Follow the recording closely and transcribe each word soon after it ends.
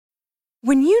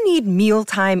When you need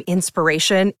mealtime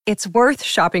inspiration, it's worth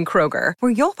shopping Kroger,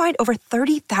 where you'll find over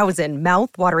 30,000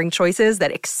 mouth-watering choices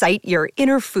that excite your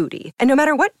inner foodie. And no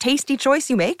matter what tasty choice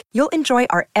you make, you'll enjoy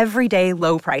our everyday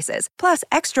low prices, plus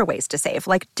extra ways to save,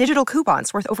 like digital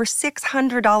coupons worth over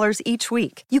 $600 each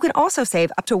week. You can also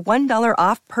save up to $1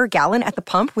 off per gallon at the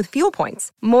pump with fuel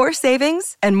points. More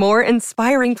savings and more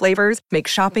inspiring flavors make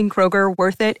shopping Kroger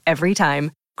worth it every time.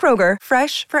 Kroger,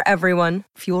 fresh for everyone.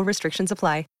 Fuel restrictions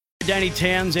apply. Danny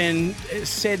Townsend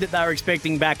said that they were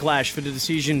expecting backlash for the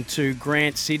decision to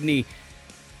grant Sydney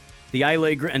the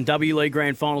A-League and W-League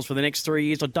grand finals for the next 3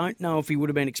 years. I don't know if he would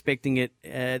have been expecting it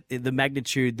at the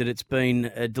magnitude that it's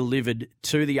been delivered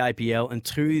to the APL and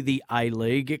to the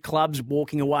A-League. Clubs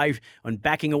walking away and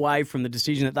backing away from the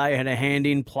decision that they had a hand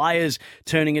in. Players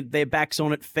turning their backs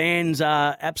on it. Fans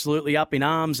are absolutely up in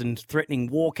arms and threatening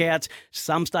walkouts.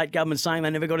 Some state governments saying they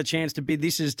never got a chance to bid.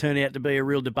 This has turned out to be a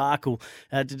real debacle.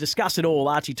 To discuss it all,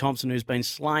 Archie Thompson, who's been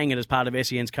slaying it as part of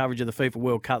SEN's coverage of the FIFA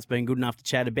World Cup, has been good enough to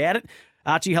chat about it.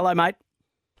 Archie, hello, mate.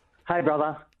 Hey,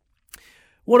 brother.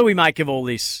 What do we make of all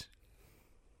this?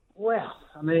 Well,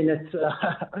 I mean, it's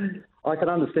I can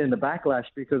understand the backlash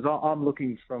because I'm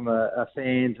looking from a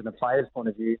fan's and a player's point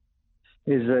of view.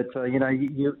 Is that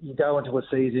you go into a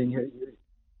season,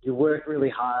 you work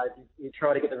really hard, you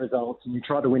try to get the results, and you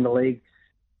try to win the league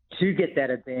to get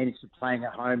that advantage of playing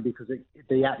at home because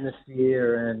the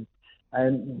atmosphere and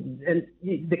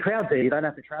the crowd's there. You don't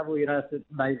have to travel. You don't have to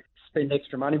spend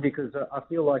extra money because I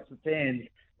feel like for fans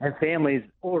and families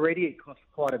already it costs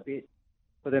quite a bit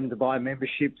for them to buy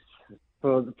memberships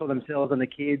for themselves and the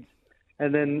kids.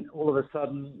 And then all of a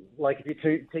sudden, like if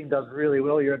your team does really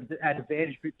well, you're at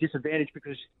disadvantage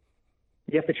because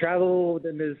you have to travel.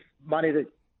 Then there's money that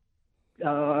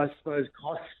I suppose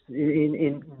costs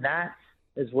in that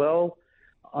as well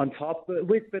on top. But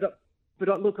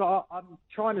look, I'm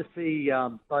trying to see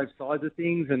both sides of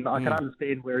things, and I can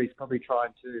understand where he's probably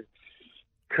trying to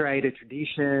create a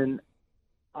tradition.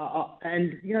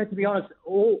 And, to be honest,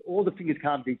 all the fingers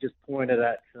can't be just pointed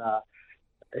at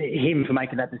him for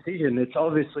making that decision. It's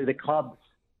obviously the clubs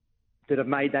that have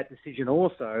made that decision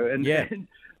also. And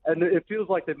it feels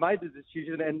like they've made the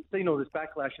decision and seen all this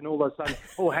backlash and all of a sudden,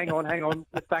 hang on,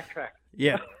 let's backtrack.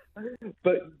 Yeah.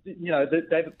 But,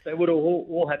 they would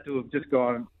all have to have just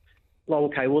gone, well,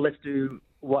 okay, let's do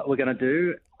what we're going to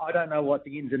do. I don't know what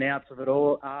the ins and outs of it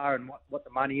all are and what the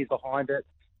money is behind it.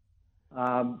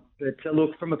 But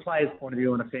look, from a player's point of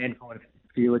view and a fan point of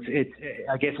view,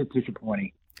 I guess it's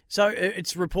disappointing. So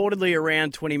it's reportedly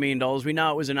around $20 million. We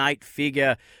know it was an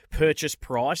 8-figure purchase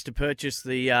price to purchase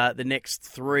the next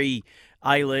 3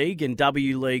 A-League and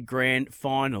W-League grand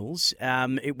finals.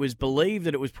 It was believed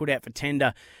that it was put out for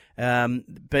tender,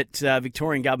 but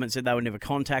Victorian government said they were never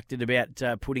contacted about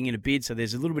putting in a bid. So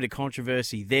there's a little bit of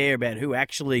controversy there about who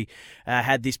actually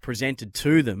had this presented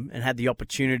to them and had the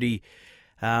opportunity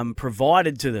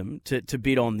provided to them to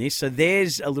bid on this. So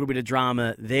there's a little bit of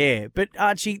drama there. But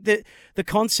Archie, the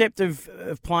concept of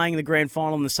playing the grand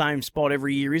final in the same spot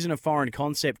every year isn't a foreign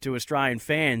concept to Australian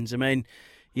fans. I mean,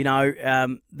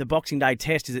 the Boxing Day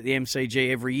test is at the MCG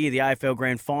every year. The AFL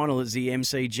grand final is the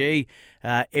MCG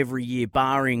every year,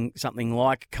 barring something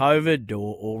like COVID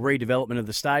or redevelopment of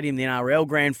the stadium. The NRL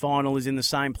grand final is in the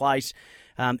same place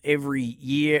every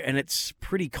year, and it's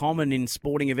pretty common in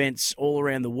sporting events all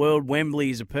around the world. Wembley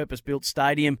is a purpose-built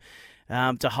stadium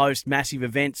to host massive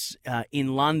events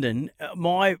in London.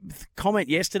 My comment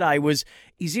yesterday was,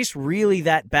 is this really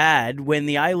that bad when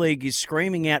the A-League is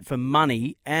screaming out for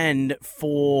money and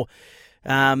for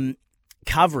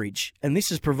coverage, and this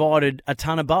has provided a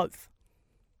ton of both?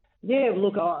 Yeah,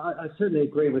 look, I certainly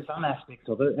agree with some aspects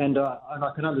of it, and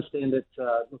I can understand that,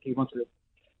 look, he wants to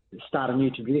start a new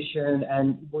tradition,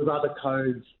 and with other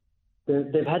codes,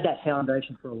 they've had that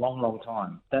foundation for a long, long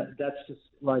time. That's just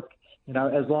like,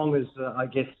 as long as I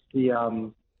guess the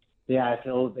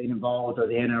AFL has been involved or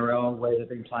the NRL where they've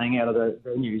been playing out of the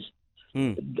venues,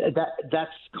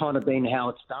 that's kind of been how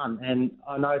it's done. And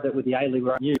I know that with the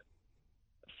A-League,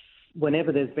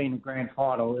 whenever there's been a grand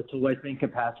final, it's always been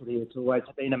capacity. It's always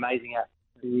been amazing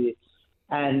atmosphere,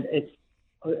 and it's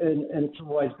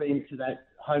always been to that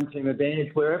home team advantage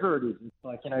wherever it is. It's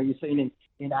like, you've seen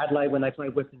in Adelaide when they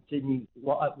played Western Sydney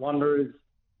Wanderers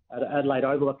at Adelaide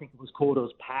Oval, I think it was called, it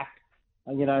was packed.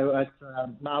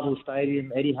 At Marvel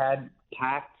Stadium, Etihad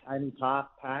packed, Amy Park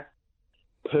packed,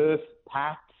 Perth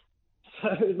packed. So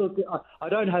look, I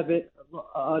don't have it.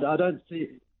 I don't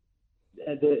see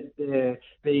there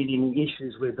being any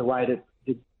issues with the way that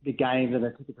the games and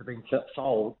the tickets have been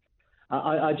sold.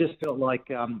 I just felt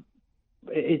like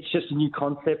it's just a new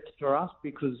concept for us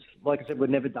because, like I said, we've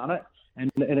never done it.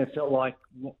 and it felt like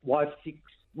why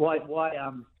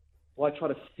try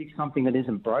to fix something that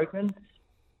isn't broken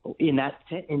in that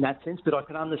sense. But I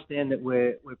can understand that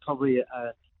we're probably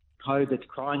a code that's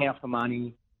crying out for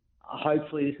money.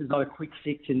 Hopefully, this is not a quick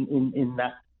fix in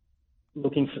that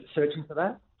searching for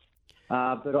that.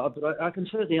 But I can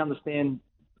certainly understand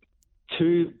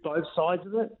both sides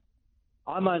of it.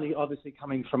 I'm only obviously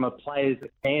coming from a player's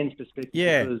fan's perspective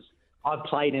because I've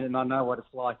played in it and I know what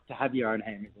it's like to have your own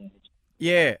home advantage.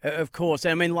 Yeah, of course.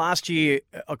 I mean, last year,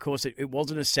 of course, it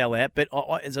wasn't a sellout, but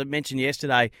as I mentioned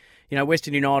yesterday,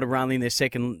 Western United are only in their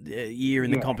second year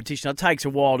in the competition. It takes a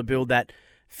while to build that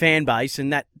fan base,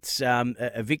 and that's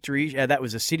a victory. That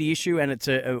was a City issue, and it's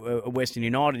a Western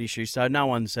United issue, so no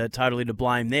one's totally to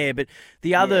blame there. But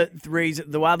the other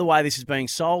reason, the other way this is being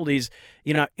sold is,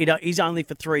 it is only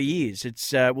for 3 years.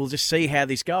 It's we'll just see how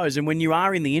this goes. And when you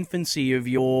are in the infancy of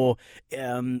your,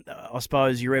 I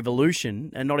suppose, your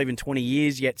evolution, and not even 20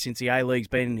 years yet since the A-League's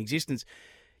been in existence,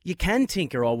 you can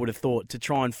tinker, I would have thought, to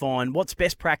try and find what's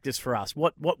best practice for us,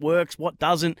 what works, what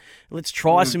doesn't. Let's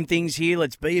try some things here.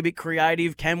 Let's be a bit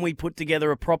creative. Can we put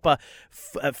together a proper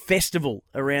festival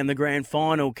around the grand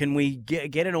final? Can we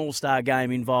get an all-star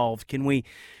game involved? Can we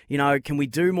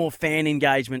do more fan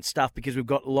engagement stuff because we've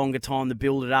got longer time to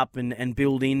build it up and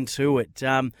build into it?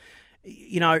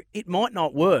 It might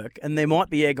not work and there might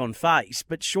be egg on face,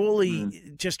 but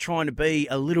surely just trying to be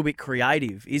a little bit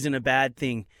creative isn't a bad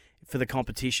thing for the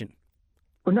competition.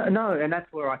 Well, no, and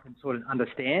that's where I can sort of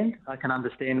understand. I can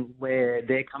understand where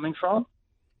they're coming from.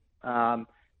 And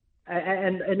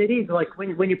it is like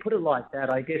when you put it like that,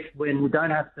 I guess when we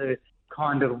don't have to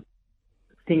kind of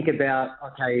think about,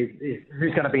 okay,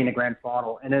 who's going to be in the grand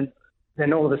final? And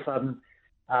then all of a sudden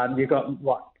you've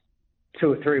got,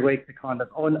 2 or 3 weeks to kind of,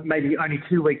 or maybe only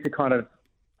 2 weeks to kind of,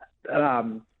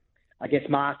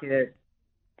 market,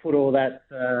 put all that,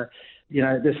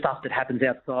 the stuff that happens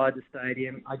outside the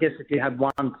stadium. I guess if you have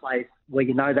one place where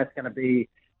that's going to be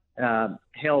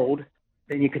held,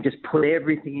 then you can just put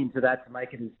everything into that to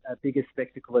make it as big a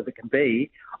spectacle as it can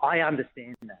be. I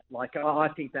understand that. Like, I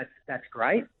think that's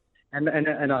great. And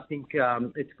I think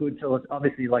it's good to,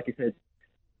 obviously, like you said,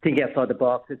 think outside the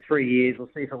box. It's 3 years. We'll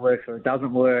see if it works or it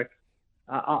doesn't work.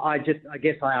 I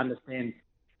guess I understand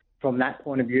from that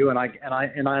point of view, and I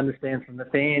understand from the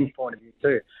fans' point of view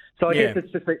too. So I guess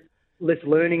it's just less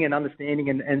learning and understanding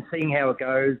and seeing how it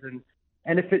goes, and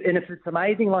if it's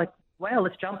amazing, like, wow,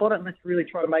 let's jump on it and let's really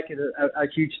try to make it a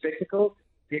huge spectacle.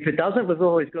 If it doesn't, we've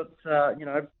always got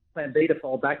plan B to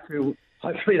fall back to.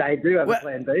 Hopefully they do have a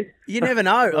plan B. You never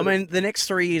know. I mean, the next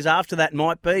 3 years after that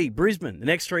might be Brisbane. The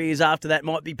next 3 years after that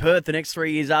might be Perth. The next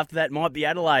 3 years after that might be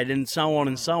Adelaide, and so on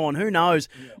and so on. Who knows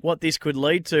what this could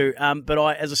lead to? But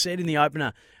as I said in the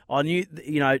opener, I knew,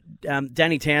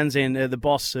 Danny Townsend, the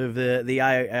boss of the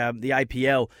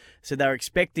APL, said they were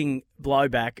expecting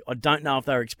blowback. I don't know if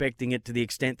they were expecting it to the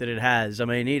extent that it has. I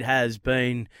mean, it has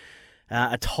been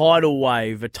a tidal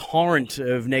wave, a torrent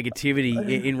of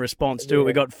negativity in response to it.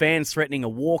 We've got fans threatening a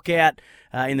walkout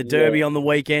in the Derby on the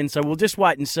weekend. So we'll just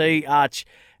wait and see, Arch,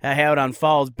 how it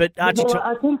unfolds. But Archie,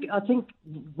 I think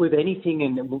with anything,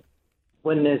 and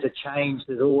when there's a change,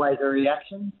 there's always a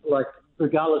reaction, like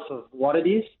regardless of what it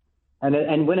is.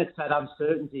 And when it's that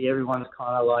uncertainty, everyone's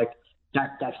kind of like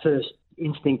that first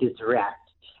instinct is to react.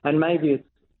 And maybe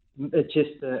it's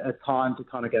just a time to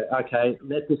kind of go, okay,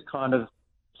 let this kind of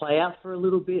play out for a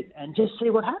little bit and just see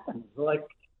what happens. Like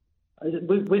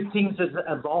with things that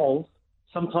evolve,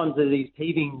 sometimes there's these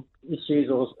teething issues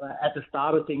or at the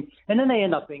start of things, and then they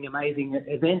end up being amazing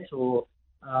events or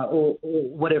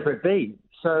whatever it be.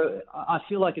 So I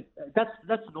feel like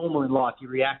that's normal in life. You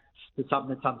react to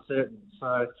something that's uncertain.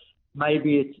 So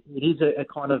maybe it is a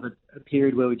kind of a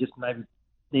period where we just maybe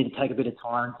need to take a bit of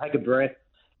time, take a breath,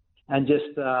 and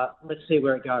just let's see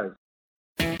where it goes.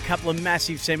 A couple of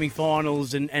massive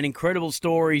semi-finals and incredible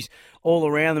stories all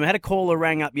around them. I had a caller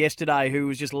rang up yesterday who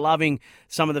was just loving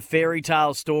some of the fairy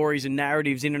tale stories and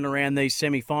narratives in and around these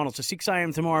semi-finals. So 6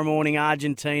 a.m. tomorrow morning,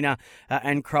 Argentina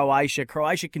and Croatia.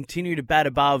 Croatia continue to bat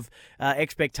above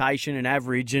expectation and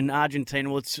average, and Argentina,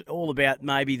 well, it's all about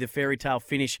maybe the fairy tale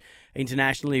finish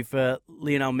internationally for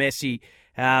Lionel Messi.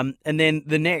 And then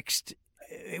the next,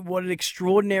 what an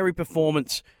extraordinary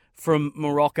performance from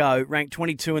Morocco, ranked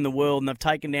 22 in the world, and they've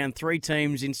taken down 3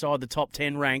 teams inside the top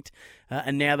 10 ranked,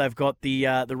 and now they've got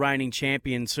the reigning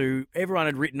champions who everyone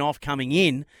had written off coming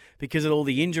in because of all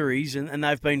the injuries, and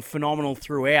they've been phenomenal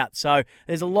throughout. So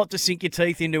there's a lot to sink your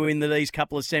teeth into in these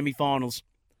couple of semi-finals.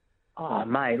 Oh,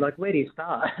 mate, like where do you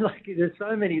start? Like there's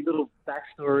so many little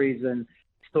backstories and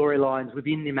storylines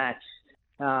within the match.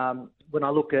 When I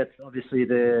look at, obviously,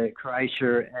 the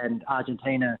Croatia and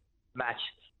Argentina match.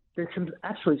 There's some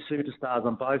absolute superstars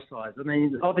on both sides. I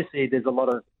mean, obviously there's a lot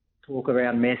of talk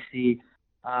around Messi.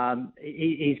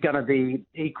 He's going to be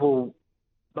equal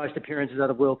most appearances at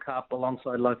the World Cup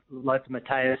alongside Lothar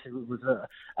Matthäus, who was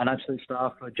an absolute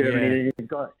star for Germany.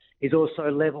 Yeah. He's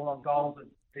also level on goals.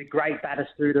 The great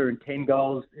Batistuta and 10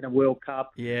 goals in a World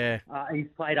Cup. Yeah. He's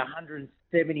played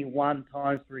 171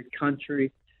 times for his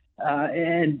country.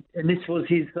 And this was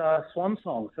his swan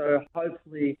song. So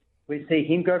hopefully we see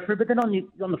him go through. But then on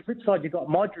the flip side, you've got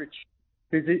Modric,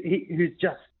 who's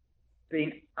just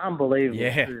been unbelievable.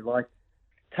 Yeah. Too. Like,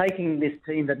 taking this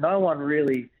team that no one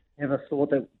really ever thought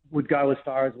that would go as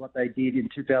far as what they did in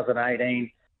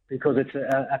 2018, because it's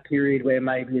a period where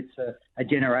maybe it's a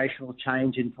generational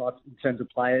change in terms of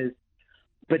players.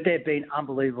 But they've been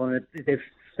unbelievable, and they've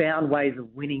found ways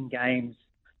of winning games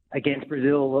against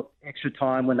Brazil extra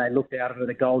time when they looked out of it,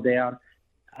 a goal down.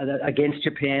 Against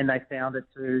Japan, they found it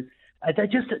too. They're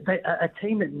just a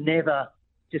team that never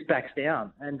just backs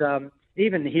down. And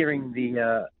even hearing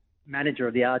the manager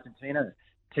of the Argentina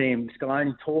team,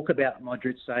 Scaloni, talk about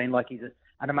Modric, saying like he's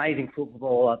an amazing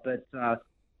footballer, but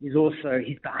he's also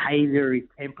his behaviour, his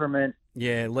temperament.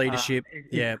 Yeah, leadership.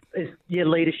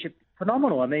 Leadership,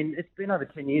 phenomenal. I mean, it's been over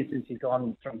 10 years since he's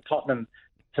gone from Tottenham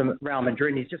to Real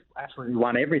Madrid, and he's just absolutely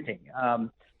won everything.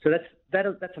 So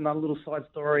that's another little side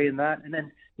story in that. And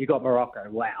then you got Morocco.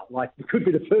 Wow, like it could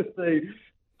be the first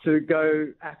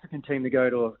African team to go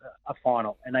to a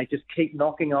final, and they just keep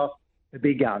knocking off the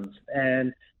big guns.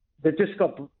 And they've just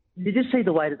got. You just see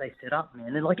the way that they set up,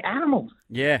 man. They're like animals.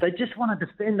 Yeah. They just want to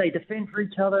defend. They defend for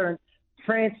each other. And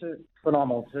France are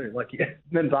phenomenal too. Like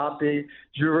Mbappe,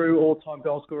 Giroud, all-time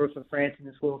goal scorer for France in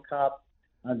this World Cup.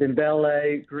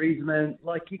 Dembele, Griezmann.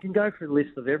 Like, you can go through the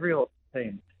list of every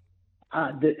team.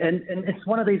 And it's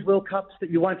one of these World Cups that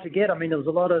you won't forget. I mean, there was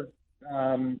a lot of,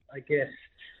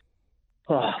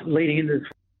 leading into.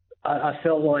 I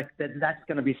felt like that's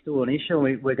going to be still an issue.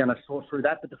 We're going to sort through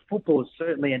that. But the football is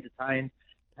certainly entertained.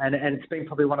 And it's been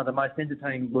probably one of the most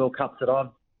entertaining World Cups that I've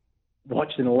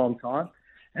watched in a long time.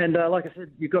 And like I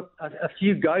said, you've got a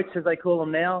few GOATs, as they call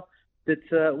them now,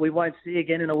 that we won't see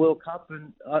again in a World Cup.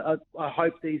 And I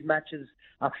hope these matches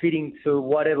are fitting to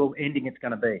whatever ending it's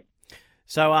going to be.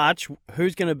 So, Arch,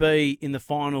 who's going to be in the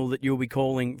final that you'll be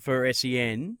calling for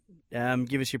SEN?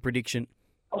 Give us your prediction.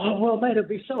 Oh, well, mate, it'd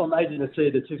be so amazing to see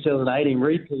the 2018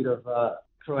 repeat of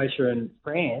Croatia and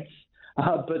France.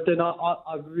 But then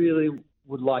I really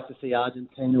would like to see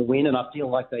Argentina win, and I feel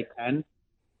like they can,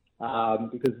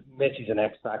 because Messi's an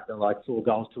X factor, like 4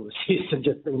 goals, 2 assists, and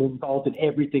just been involved in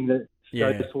everything that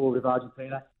goes forward with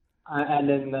Argentina. And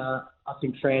then I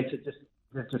think France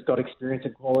have just got experience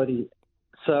and quality.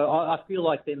 So I feel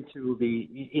like them two will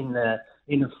be in the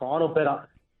final. But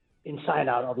in saying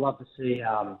that, I'd love to see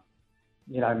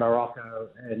Morocco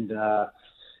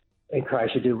and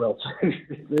Croatia do well too.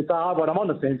 It's a hard one. I'm on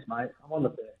the fence, mate. I'm on the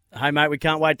fence. Hey, mate, we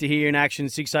can't wait to hear you in action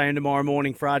 6 a.m. tomorrow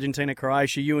morning for Argentina,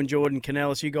 Croatia. You and Jordan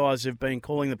Canellis, you guys have been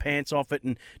calling the pants off it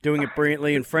and doing it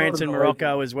brilliantly, and France and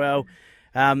Morocco as well.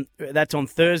 That's on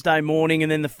Thursday morning,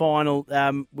 and then the final.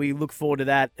 We look forward to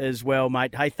that as well,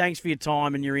 mate. Hey, thanks for your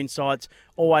time and your insights.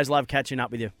 Always love catching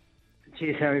up with you.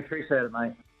 Cheers, Harry. Appreciate it,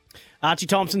 mate. Archie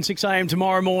Thompson, 6 a.m.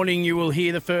 tomorrow morning. You will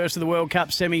hear the first of the World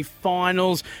Cup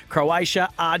semi-finals. Croatia,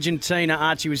 Argentina.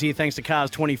 Archie was here thanks to Cars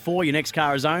 24. Your next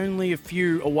car is only a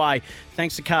few away.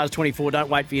 Thanks to Cars 24. Don't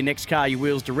wait for your next car. Your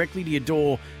wheels directly to your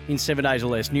door in 7 days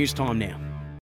or less. News time now.